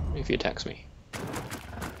if he attacks me.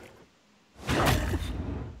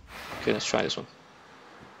 Okay, let's try this one.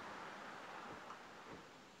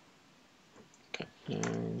 Okay.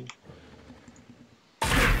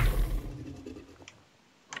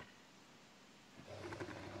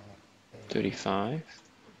 35.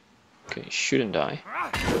 Okay, shouldn't die.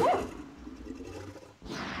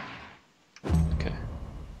 Okay.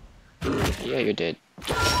 Yeah, you're dead.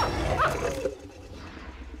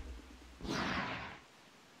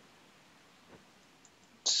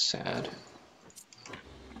 Sad.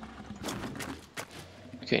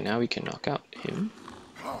 Okay, now we can knock out him.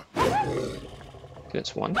 Okay,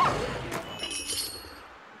 that's 1.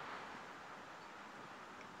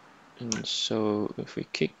 And so if we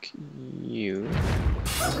kick you,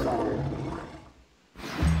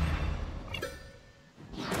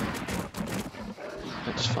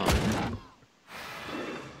 that's fine.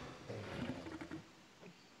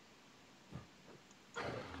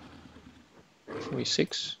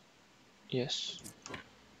 $46. Yes.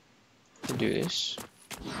 We'll do this.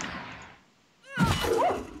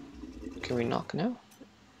 Can we knock now?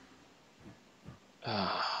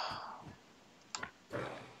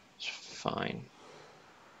 It's fine.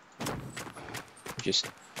 Just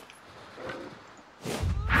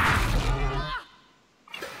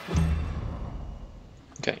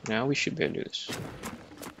okay, now we should be able to do this.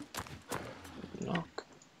 Knock.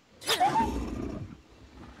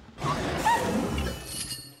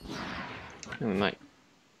 And we might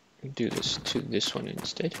do this to this one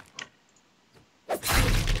instead.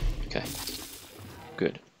 Okay.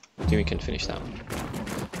 Good. I think we can finish that one.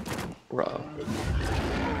 Bro.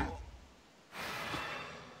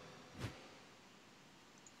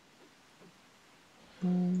 I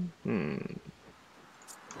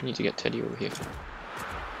need to get Teddy over here.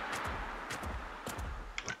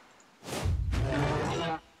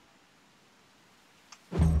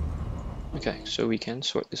 Okay, so we can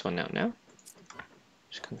sort this one out now.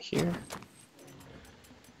 Just come here.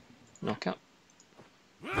 Knock out.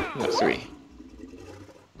 We got 3.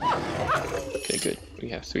 Okay, good. We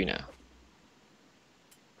have 3 now.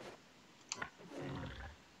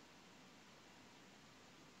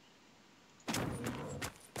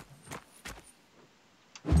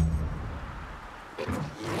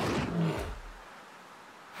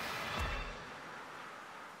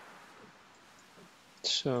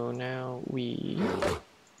 So now we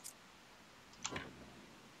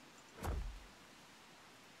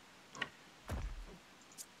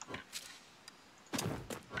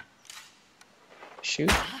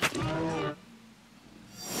shoot.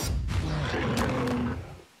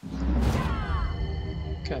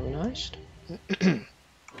 Galvanized.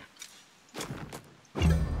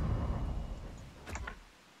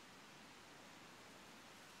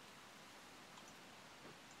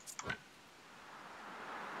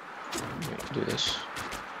 do this.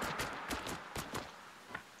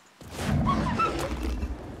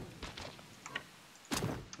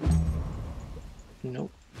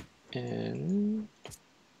 Nope. And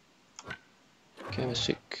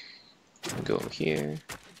Gamasic, go over here.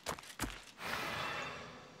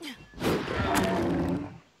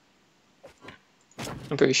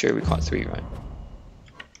 I'm pretty sure we caught 3, right?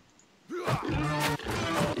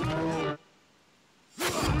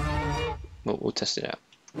 Well, we'll test it out.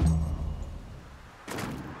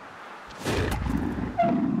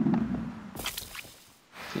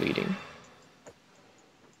 Bleeding.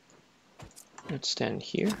 Let's stand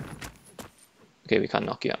here. Okay, we can't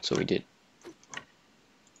knock you out, so we did.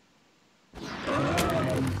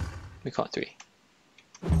 We caught 3.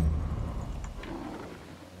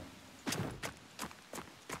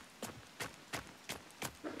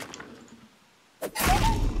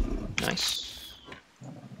 Nice.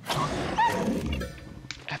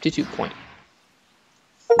 Aptitude point.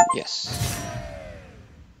 Yes.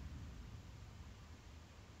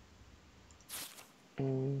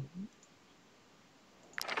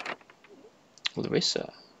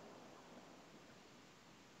 Larissa.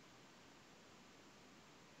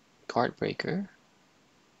 Guardbreaker.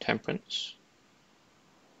 Temperance.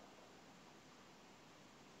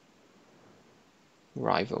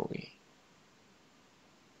 Rivalry.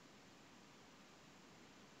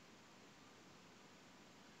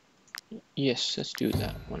 Yes, let's do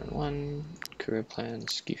that. 1-on-1. Career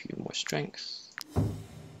plans give you more strength.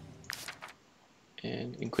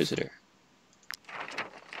 And Inquisitor.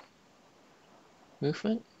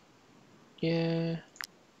 Movement? Yeah.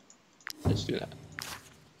 Let's do that.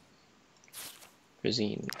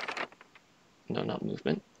 Resine. No, not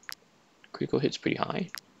movement. Critical hit's pretty high.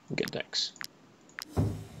 We'll get dex.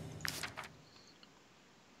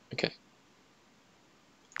 Okay.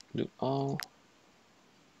 Loot all.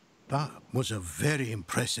 That was a very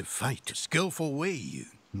impressive fight. A skillful way you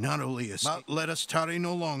narrowly escaped. But let us tarry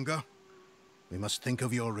no longer. We must think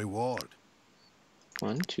of your reward.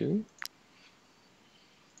 1, 2,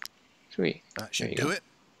 3. That should do it.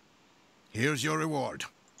 Here's your reward.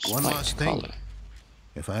 One last thing.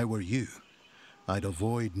 If I were you, I'd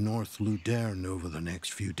avoid North Ludern over the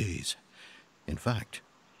next few days. In fact,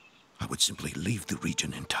 I would simply leave the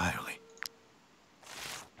region entirely.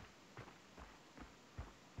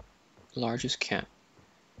 Largest camp.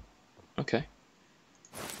 Okay.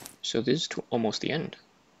 So this is almost the end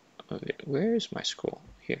of it. Where is my scroll?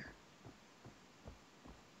 Here.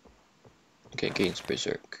 Okay, gains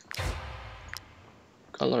berserk.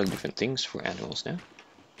 Got a lot of different things for animals now.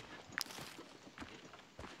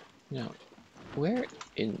 Now, where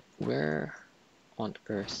on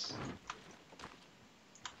earth?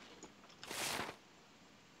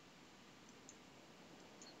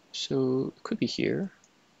 So it could be here.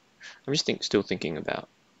 I'm just still thinking about.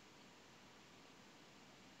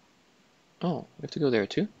 Oh, we have to go there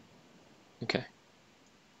too? Okay.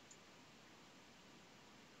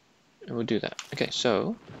 And we'll do that. Okay,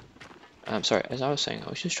 so I'm sorry, as I was saying, I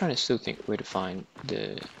was just trying to still think where to find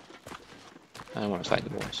the. I don't want to fight the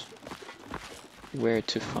boars. Where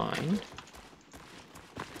to find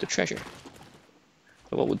the treasure.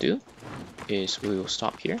 But what we'll do is we will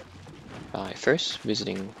stop here by first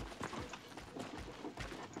visiting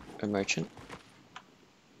a merchant.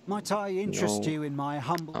 Might I interest you in my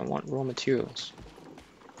humble... I want raw materials.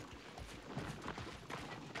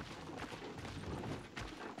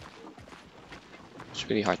 It's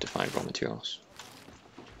really hard to find raw materials.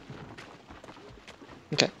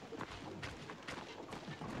 Okay.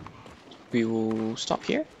 We will stop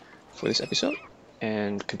here for this episode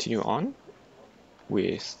and continue on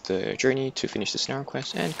with the journey to finish the Snarrow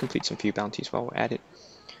quest and complete some few bounties while we're at it,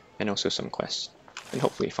 and also some quests, and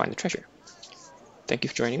hopefully find the treasure. Thank you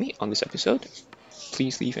for joining me on this episode.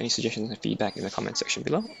 Please leave any suggestions and feedback in the comment section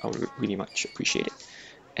below. I would really much appreciate it.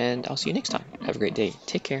 And I'll see you next time. Have a great day.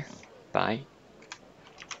 Take care. Bye.